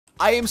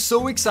I am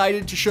so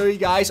excited to show you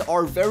guys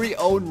our very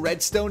own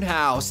redstone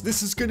house.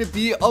 This is gonna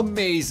be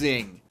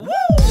amazing. Woo!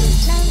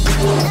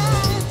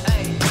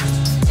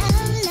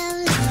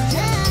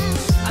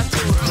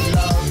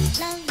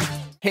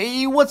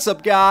 Hey, what's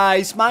up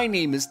guys? My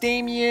name is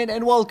Damien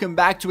and welcome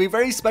back to a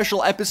very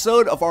special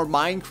episode of our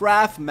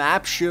Minecraft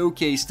map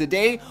showcase.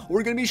 Today,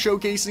 we're going to be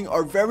showcasing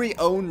our very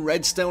own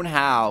redstone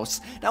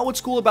house. Now, what's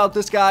cool about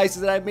this, guys,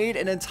 is that I made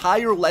an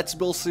entire Let's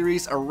Build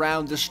series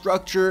around the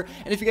structure.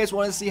 And if you guys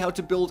want to see how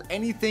to build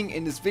anything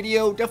in this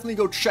video, definitely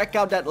go check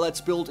out that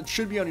Let's Build. It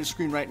should be on your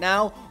screen right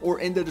now or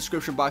in the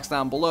description box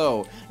down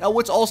below. Now,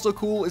 what's also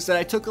cool is that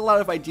I took a lot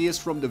of ideas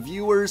from the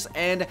viewers,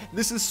 and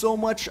this is so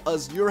much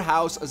as your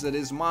house as it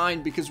is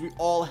mine, because we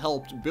all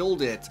helped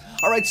build it.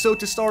 Alright, so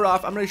to start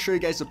off, I'm going to show you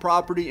guys the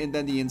property and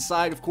then the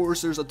inside. Of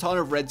course, there's a ton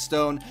of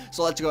redstone,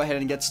 so let's go ahead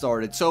and get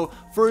started. So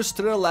first,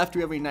 to the left,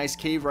 we have a nice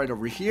cave right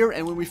over here,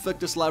 and when we flick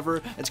this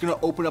lever, it's going to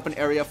open up an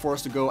area for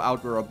us to go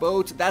out with our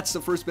boat. That's the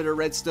first bit of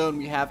redstone.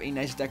 We have a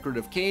nice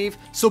decorative cave.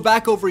 So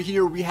back over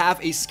here, we have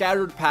a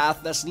scattered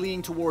path that's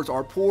leading towards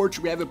our porch.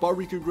 We have a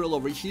barbecue grill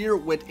over here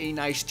with a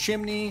nice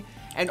chimney.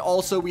 And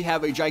also we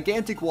have a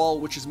gigantic wall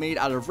which is made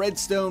out of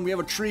redstone. We have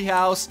a tree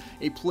house,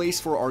 a place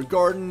for our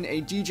garden,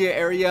 a DJ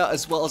area,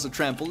 as well as a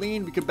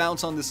trampoline. We could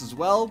bounce on this as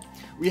well.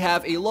 We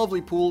have a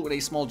lovely pool with a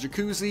small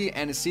jacuzzi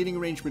and a seating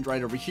arrangement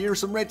right over here.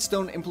 Some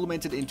redstone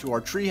implemented into our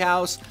tree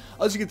house.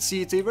 As you can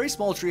see, it's a very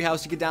small tree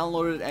house. You can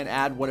download it and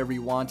add whatever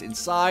you want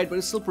inside, but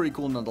it's still pretty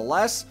cool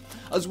nonetheless.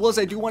 As well as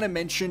I do want to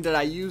mention that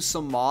I use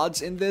some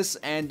mods in this,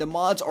 and the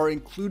mods are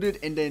included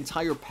in the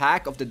entire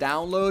pack of the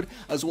download,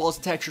 as well as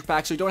the texture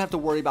pack, so you don't have to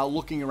worry about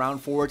looking around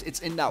for it.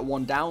 It's in that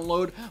one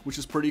download, which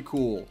is pretty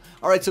cool.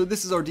 Alright, so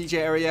this is our DJ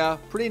area.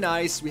 Pretty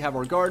nice. We have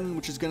our garden,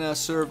 which is going to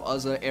serve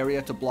as an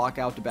area to block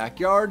out the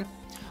backyard.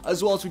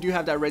 As well as we do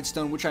have that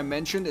redstone, which I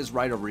mentioned is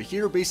right over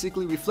here.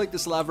 Basically, we flick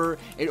this lever,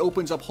 it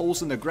opens up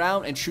holes in the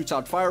ground and shoots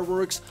out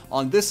fireworks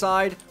on this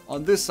side,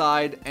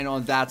 and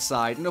on that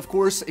side. And of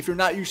course, if you're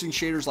not using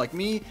shaders like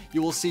me,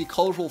 you will see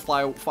colorful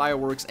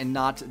fireworks and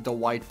not the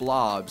white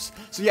blobs.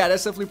 So yeah,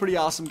 that's definitely pretty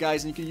awesome,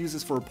 guys, and you can use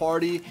this for a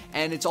party.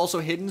 And it's also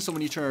hidden, so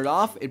when you turn it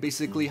off, it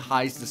basically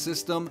hides the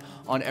system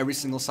on every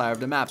single side of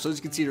the map. So as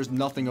you can see, there's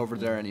nothing over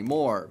there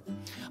anymore.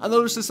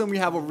 Another system we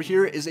have over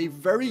here is a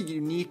very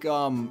unique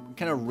kind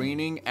of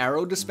raining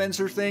arrow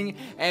dispenser thing,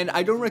 and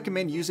I don't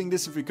recommend using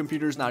this if your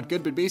computer is not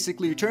good, but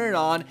basically you turn it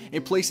on,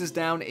 it places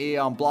down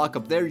a block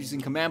up there using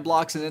command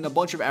blocks, and then a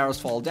bunch of arrows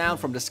fall down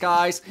from the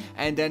skies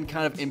and then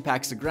kind of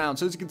impacts the ground.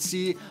 So as you can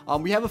see,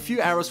 we have a few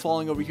arrows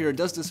falling over here. It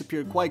does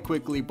disappear quite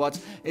quickly, but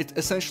it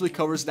essentially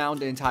covers down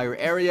the entire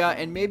area,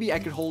 and maybe I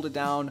could hold it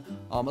down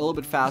a little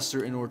bit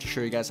faster in order to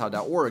show you guys how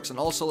that works. And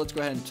also, let's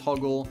go ahead and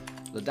toggle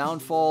the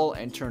downfall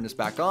and turn this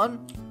back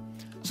on.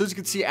 So as you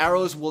can see,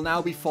 arrows will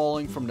now be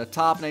falling from the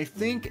top, and I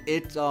think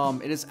it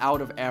is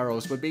out of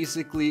arrows. But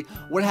basically,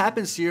 what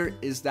happens here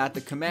is that the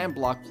command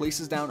block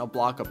places down a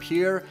block up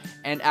here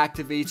and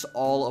activates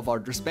all of our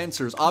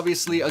dispensers.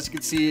 Obviously, as you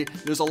can see,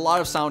 there's a lot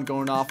of sound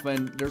going off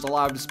and there's a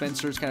lot of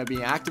dispensers kind of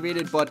being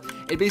activated, but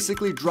it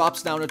basically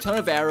drops down a ton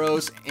of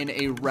arrows in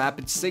a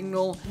rapid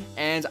signal,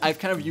 and I've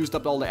kind of used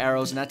up all the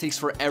arrows, and that takes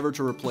forever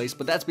to replace,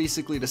 but that's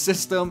basically the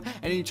system,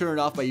 and you turn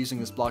it off by using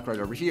this block right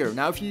over here.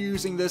 Now, if you're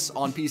using this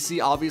on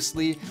PC,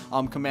 obviously,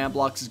 command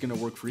blocks is going to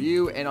work for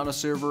you, and on a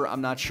server, I'm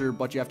not sure,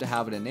 but you have to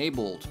have it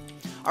enabled.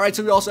 Alright,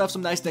 so we also have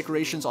some nice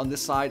decorations on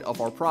this side of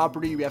our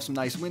property. We have some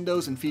nice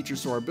windows and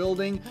features to our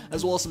building,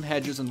 as well as some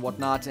hedges and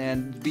whatnot,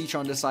 and the beach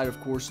on this side, of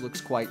course,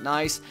 looks quite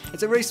nice.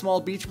 It's a very small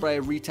beach, but I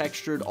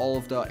retextured all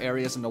of the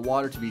areas in the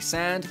water to be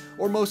sand,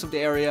 or most of the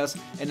areas,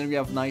 and then we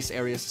have nice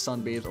areas to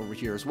sunbathe over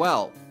here as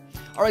well.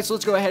 Alright, so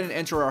let's go ahead and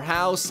enter our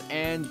house,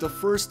 and the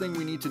first thing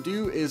we need to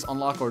do is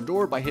unlock our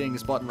door by hitting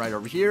this button right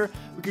over here.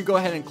 We could go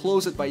ahead and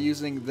close it by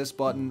using this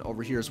button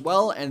over here as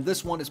well, and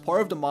this one is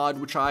part of the mod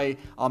which I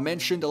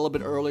mentioned a little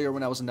bit earlier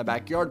when I was in the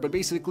backyard, but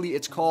basically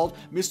it's called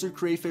Mr.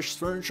 Crayfish's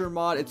Furniture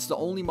Mod. It's the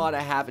only mod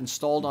I have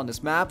installed on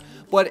this map,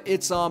 but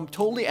it's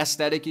totally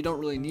aesthetic. You don't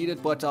really need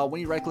it, but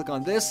when you right click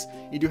on this,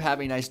 you do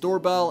have a nice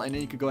doorbell, and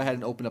then you could go ahead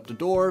and open up the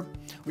door.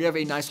 We have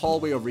a nice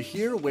hallway over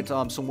here with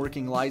some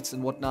working lights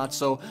and whatnot.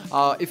 So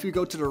if you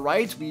go to the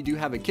right, we do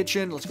have a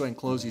kitchen. Let's go ahead and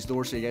close these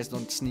doors so you guys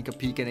don't sneak a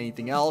peek at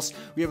anything else.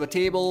 We have a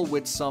table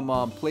with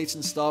some plates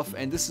and stuff,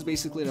 and this is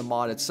basically the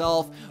mod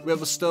itself. We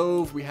have a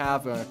stove, we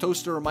have a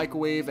toaster, a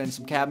microwave, and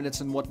some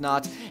cabinets and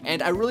whatnot,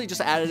 and I really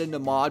just added in the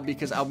mod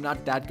because I'm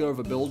not that good of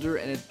a builder,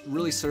 and it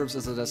really serves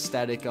as an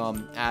aesthetic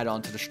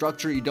add-on to the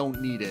structure. You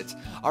don't need it.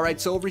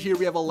 Alright, so over here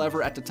we have a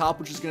lever at the top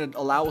which is going to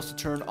allow us to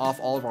turn off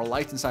all of our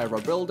lights inside of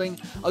our building.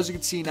 As you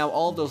can see now,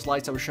 all of those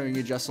lights I was showing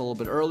you just a little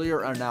bit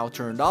earlier are now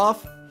turned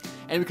off.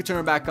 and we can turn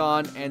it back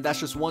on, and that's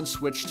just one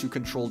switch to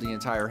control the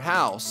entire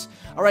house.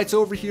 Alright,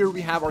 so over here we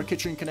have our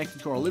kitchen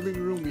connected to our living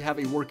room. We have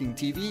a working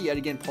TV, yet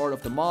again part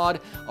of the mod,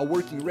 a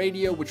working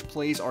radio which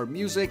plays our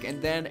music, and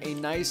then a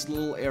nice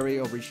little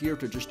area over here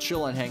to just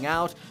chill and hang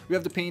out. We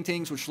have the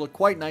paintings which look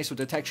quite nice with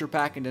the texture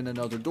pack, and then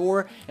another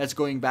door that's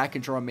going back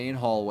into our main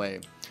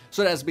hallway.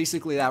 So that's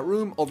basically that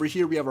room. Over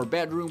here we have our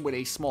bedroom with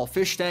a small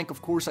fish tank.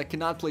 Of course, I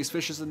cannot place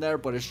fishes in there,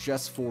 but it's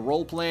just for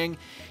role playing.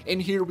 In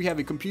here we have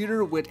a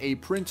computer with a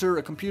printer,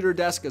 a computer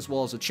desk, as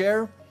well as a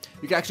chair.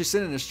 You can actually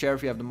sit in this chair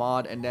if you have the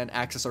mod and then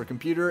access our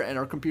computer. And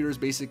our computer is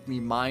basically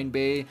Mine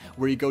Bay,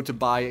 where you go to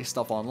buy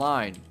stuff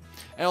online.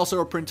 And also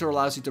our printer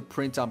allows you to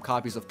print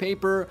copies of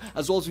paper,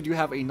 as well as we do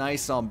have a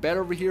nice bed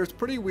over here. It's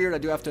pretty weird, I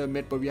do have to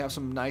admit, but we have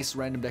some nice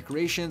random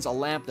decorations, a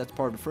lamp that's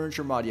part of the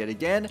furniture mod yet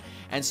again,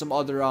 and some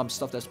other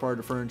stuff that's part of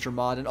the furniture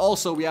mod. And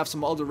also we have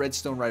some other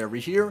redstone right over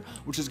here,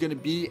 which is going to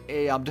be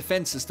a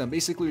defense system.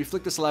 Basically, we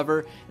flick this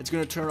lever, it's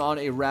going to turn on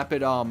a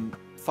rapid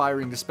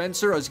firing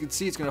dispenser. As you can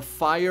see, it's going to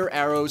fire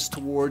arrows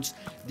towards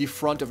the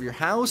front of your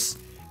house,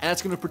 and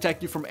that's going to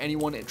protect you from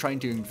anyone trying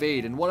to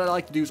invade. And what I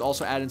like to do is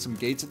also add in some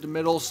gates at the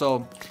middle,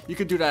 so you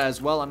could do that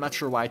as well. I'm not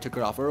sure why I took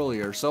it off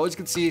earlier. So as you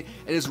can see, it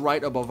is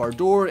right above our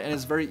door, and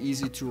it's very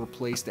easy to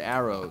replace the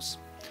arrows.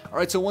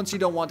 Alright, so once you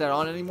don't want that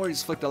on anymore, you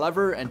just flick the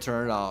lever and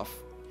turn it off.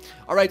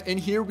 Alright, in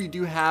here we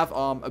do have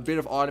a bit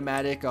of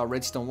automatic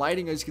redstone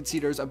lighting. As you can see,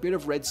 there's a bit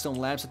of redstone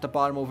lamps at the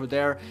bottom over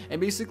there. And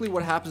basically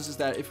what happens is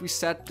that if we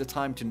set the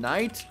time to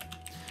night,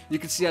 you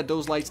can see that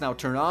those lights now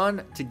turn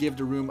on to give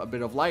the room a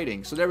bit of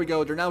lighting. So there we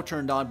go, they're now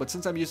turned on, but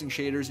since I'm using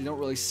shaders, you don't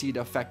really see the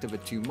effect of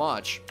it too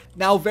much.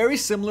 Now, very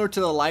similar to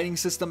the lighting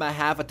system I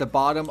have at the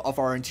bottom of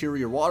our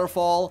interior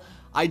waterfall,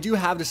 I do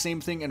have the same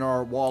thing in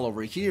our wall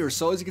over here.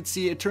 So as you can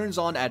see, it turns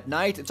on at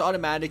night. It's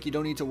automatic. You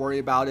don't need to worry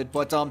about it.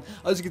 But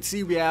as you can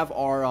see, we have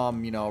our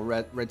you know,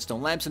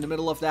 redstone lamps in the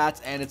middle of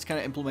that, and it's kind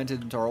of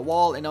implemented into our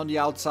wall. And on the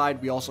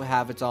outside, we also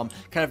have it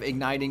kind of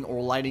igniting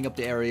or lighting up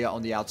the area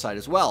on the outside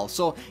as well.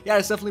 So yeah,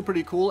 it's definitely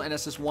pretty cool. And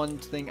that's just one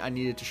thing I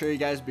needed to show you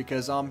guys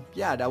because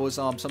yeah, that was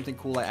something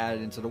cool I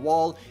added into the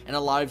wall, and a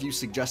lot of you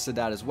suggested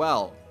that as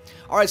well.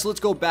 Alright, so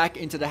let's go back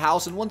into the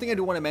house, and one thing I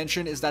do want to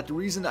mention is that the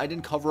reason I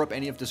didn't cover up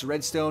any of this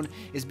redstone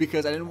is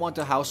because I didn't want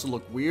the house to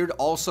look weird.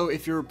 Also,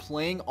 if you're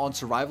playing on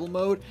survival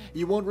mode,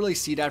 you won't really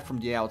see that from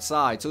the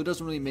outside, so it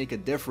doesn't really make a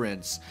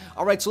difference.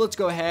 Alright, so let's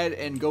go ahead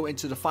and go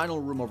into the final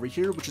room over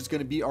here, which is going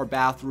to be our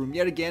bathroom.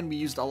 Yet again, we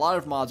used a lot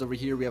of mods over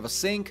here. We have a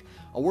sink,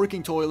 a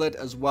working toilet,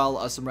 as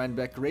well as some random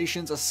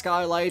decorations, a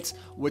skylight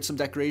with some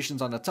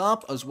decorations on the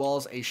top, as well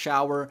as a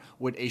shower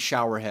with a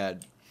shower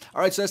head.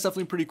 Alright, so that's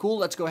definitely pretty cool.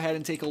 Let's go ahead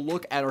and take a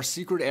look at our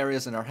secret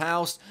areas in our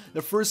house.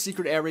 The first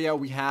secret area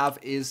we have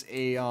is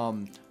a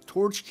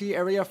torch key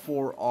area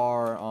for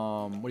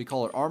our, what do you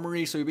call it,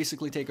 armory. So you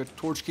basically take a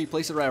torch key,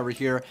 place it right over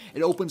here.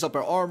 It opens up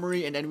our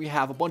armory, and then we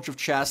have a bunch of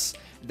chests,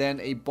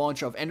 then a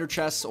bunch of ender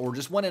chests, or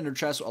just one ender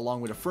chest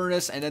along with a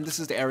furnace. And then this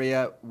is the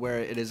area where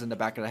it is in the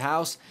back of the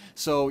house.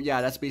 So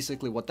yeah, that's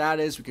basically what that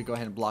is. We could go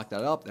ahead and block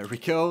that up. There we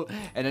go.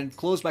 And then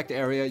close back the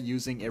area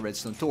using a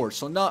redstone torch.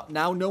 So now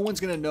no one's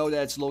going to know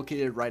that it's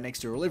located right next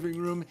to your living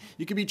room.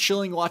 You could be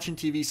chilling, watching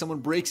TV. Someone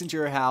breaks into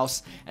your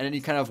house, and then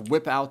you kind of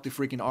whip out the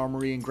freaking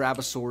armory and grab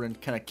a sword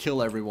and kind of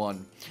kill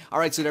everyone.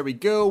 Alright, so there we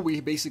go.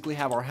 We basically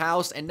have our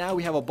house, and now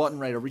we have a button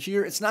right over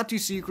here. It's not too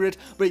secret,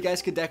 but you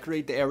guys could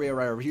decorate the area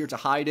right over here to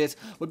hide it.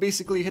 But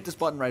basically, hit this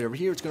button right over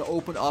here. It's going to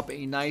open up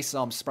a nice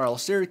spiral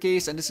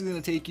staircase, and this is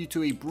going to take you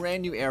to a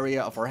brand new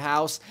area of our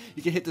house.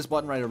 You can hit this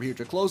button right over here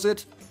to close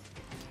it.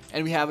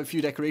 And we have a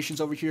few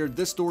decorations over here.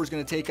 This door is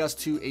going to take us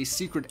to a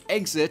secret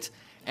exit,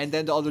 and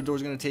then the other door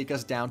is going to take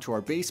us down to our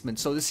basement.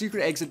 So the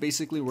secret exit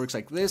basically works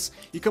like this.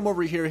 You come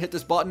over here, hit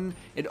this button,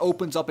 it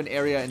opens up an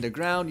area in the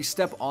ground. You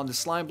step on the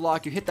slime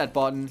block, you hit that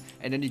button,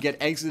 and then you get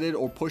exited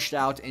or pushed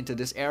out into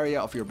this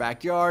area of your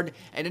backyard.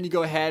 And then you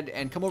go ahead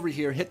and come over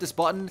here, hit this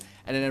button,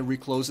 and then it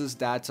recloses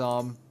that,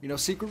 you know,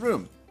 secret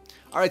room.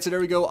 Alright, so there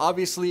we go.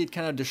 Obviously, it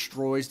kind of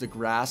destroys the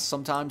grass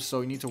sometimes,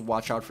 so you need to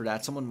watch out for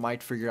that. Someone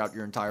might figure out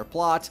your entire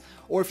plot,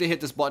 or if they hit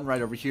this button right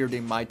over here,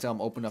 they might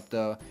open up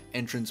the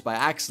entrance by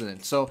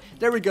accident. So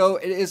there we go.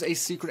 It is a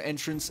secret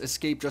entrance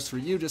escape just for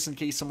you, just in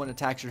case someone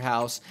attacks your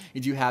house.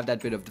 You do have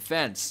that bit of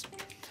defense.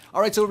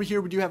 Alright, so over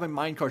here we do have a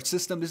minecart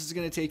system. This is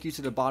going to take you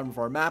to the bottom of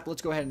our map.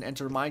 Let's go ahead and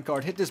enter a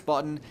minecart, hit this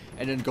button,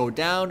 and then go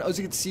down. As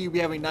you can see, we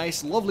have a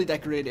nice, lovely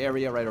decorated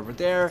area right over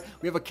there.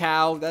 We have a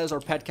cow. That is our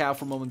pet cow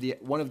from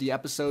one of the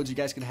episodes. You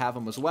guys can have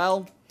them as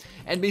well.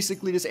 And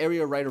basically, this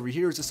area right over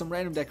here is just some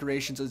random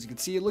decorations. As you can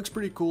see, it looks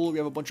pretty cool. We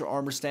have a bunch of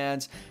armor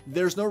stands.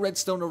 There's no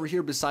redstone over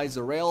here besides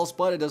the rails,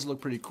 but it does look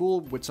pretty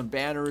cool with some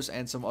banners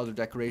and some other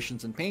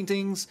decorations and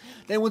paintings.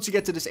 Then once you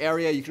get to this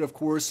area, you can, of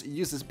course,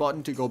 use this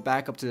button to go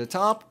back up to the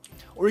top.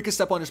 Or you can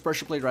step on this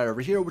pressure plate right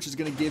over here, which is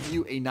going to give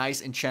you a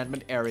nice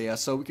enchantment area.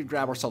 So we can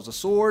grab ourselves a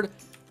sword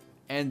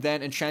and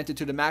then enchant it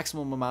to the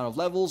maximum amount of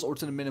levels or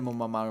to the minimum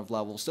amount of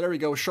levels. So there we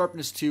go,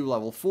 sharpness 2,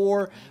 level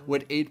 4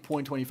 with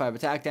 8.25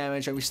 attack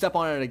damage. And we step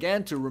on it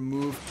again to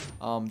remove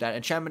that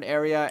enchantment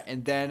area,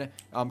 and then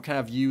kind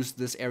of use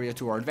this area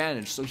to our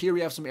advantage. So here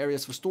we have some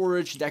areas for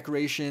storage,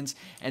 decorations,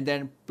 and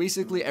then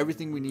basically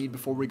everything we need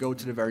before we go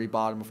to the very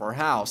bottom of our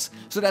house.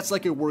 So that's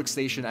like a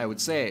workstation, I would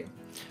say.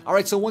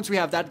 Alright, so once we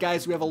have that,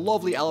 guys, we have a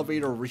lovely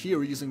elevator over here.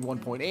 We're using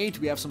 1.8.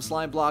 We have some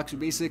slime blocks. We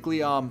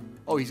basically, oh,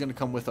 he's going to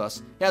come with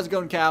us. How's it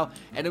going, cow?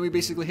 And then we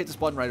basically hit this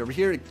button right over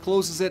here. It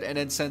closes it and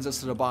then sends us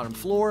to the bottom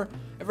floor.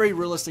 a very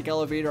realistic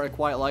elevator. I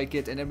quite like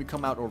it. And then we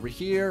come out over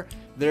here.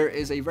 There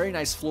is a very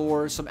nice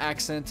floor, some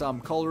accent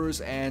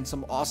colors, and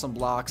some awesome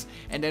blocks.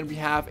 And then we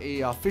have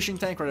a fishing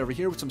tank right over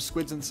here with some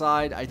squids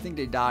inside. I think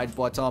they died,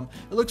 but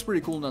it looks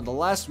pretty cool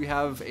nonetheless. We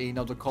have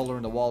another color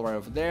in the wall right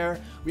over there.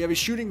 We have a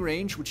shooting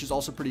range, which is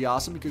also pretty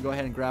awesome. We could go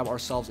ahead and grab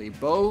ourselves a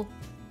bow.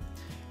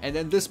 And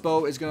then this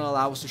bow is going to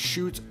allow us to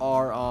shoot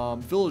our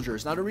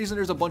villagers. Now, the reason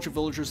there's a bunch of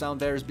villagers down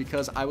there is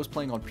because I was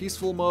playing on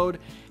peaceful mode.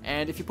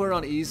 And if you put it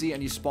on easy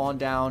and you spawn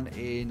down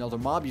another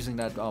mob using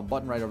that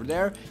button right over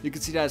there, you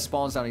can see that it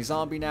spawns down a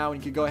zombie now.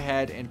 And you can go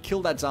ahead and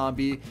kill that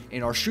zombie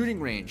in our shooting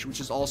range, which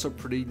is also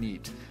pretty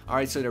neat.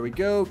 Alright, so there we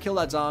go. Kill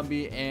that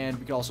zombie. And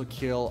we can also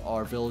kill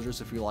our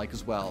villagers if we like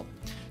as well.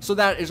 So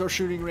that is our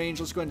shooting range.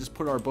 Let's go ahead and just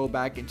put our bow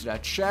back into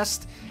that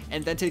chest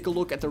and then take a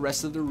look at the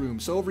rest of the room.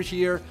 So over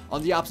here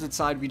on the opposite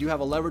side, we do have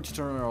a lever to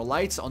turn on our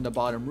lights on the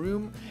bottom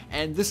room.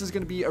 And this is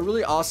going to be a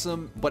really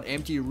awesome but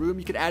empty room.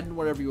 You could add in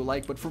whatever you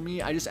like, but for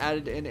me, I just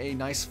added in a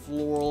nice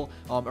floral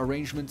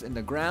arrangement in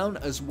the ground,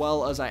 as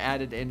well as I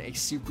added in a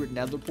secret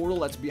nether portal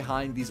that's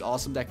behind these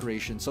awesome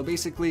decorations. So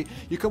basically,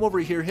 you come over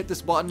here, hit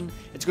this button,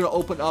 it's going to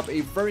open up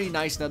a very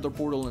nice nether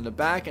portal in the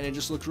back, and it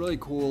just looks really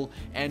cool.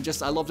 And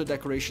just, I love the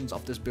decorations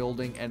of this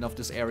building and of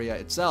this area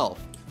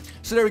itself.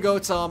 So there we go.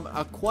 It's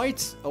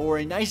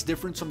a nice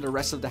difference from the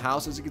rest of the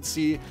house. As you can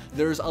see,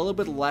 there's a little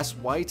bit less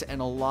white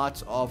and a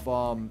lot of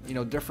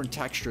different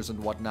textures and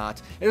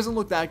whatnot. It doesn't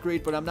look that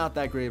great, but I'm not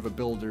that great of a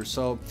builder,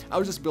 so I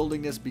was just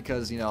building this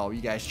because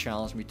you guys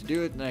challenged me to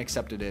do it and I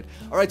accepted it.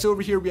 Alright, so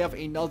over here we have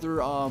another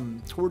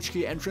torch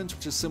key entrance,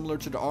 which is similar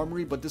to the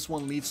armory, but this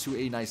one leads to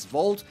a nice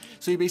vault.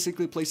 So you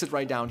basically place it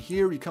right down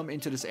here. You come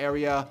into this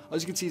area.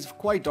 As you can see, it's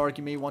quite dark.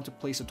 You may want to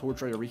place a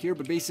torch right over here,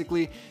 but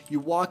basically you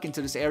walk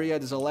into this area.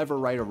 There's a lever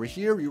right over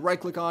here. You right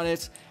click on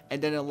it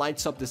and then it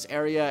lights up this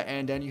area,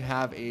 and then you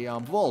have a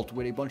vault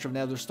with a bunch of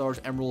nether stars,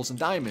 emeralds, and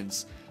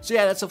diamonds. So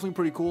yeah, that's definitely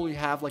pretty cool. You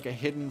have like a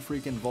hidden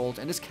freaking vault,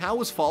 and this cow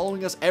is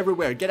following us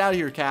everywhere. Get out of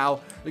here, cow.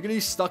 You're gonna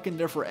be stuck in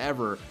there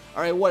forever.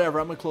 Alright,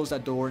 whatever. I'm gonna close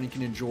that door and you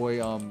can enjoy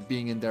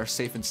being in there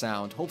safe and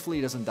sound. Hopefully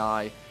he doesn't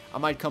die. I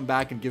might come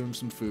back and give him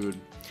some food.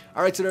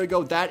 Alright, so there we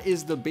go. That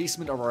is the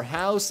basement of our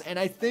house, and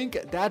I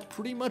think that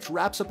pretty much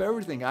wraps up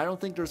everything. I don't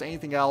think there's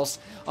anything else.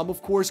 Of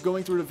course,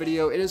 going through the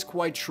video, it is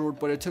quite short,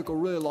 but it took a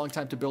really long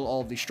time to build all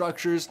of these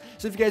structures.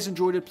 So if you guys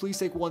enjoyed it, please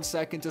take 1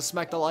 second to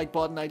smack the like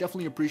button. I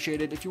definitely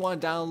appreciate it. If you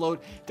want to download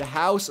the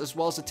house as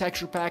well as the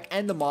texture pack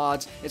and the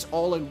mods, it's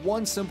all in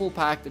one simple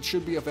pack that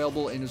should be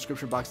available in the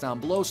description box down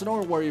below, so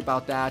don't worry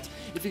about that.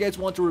 If you guys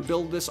want to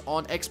rebuild this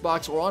on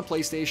Xbox or on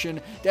PlayStation,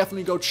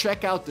 definitely go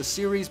check out the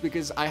series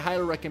because I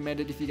highly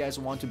recommend it if you guys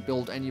want to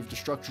build any of the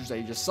structures that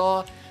you just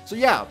saw. So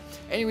yeah,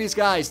 anyways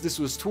guys, this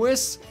was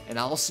Twiistz, and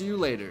I'll see you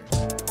later.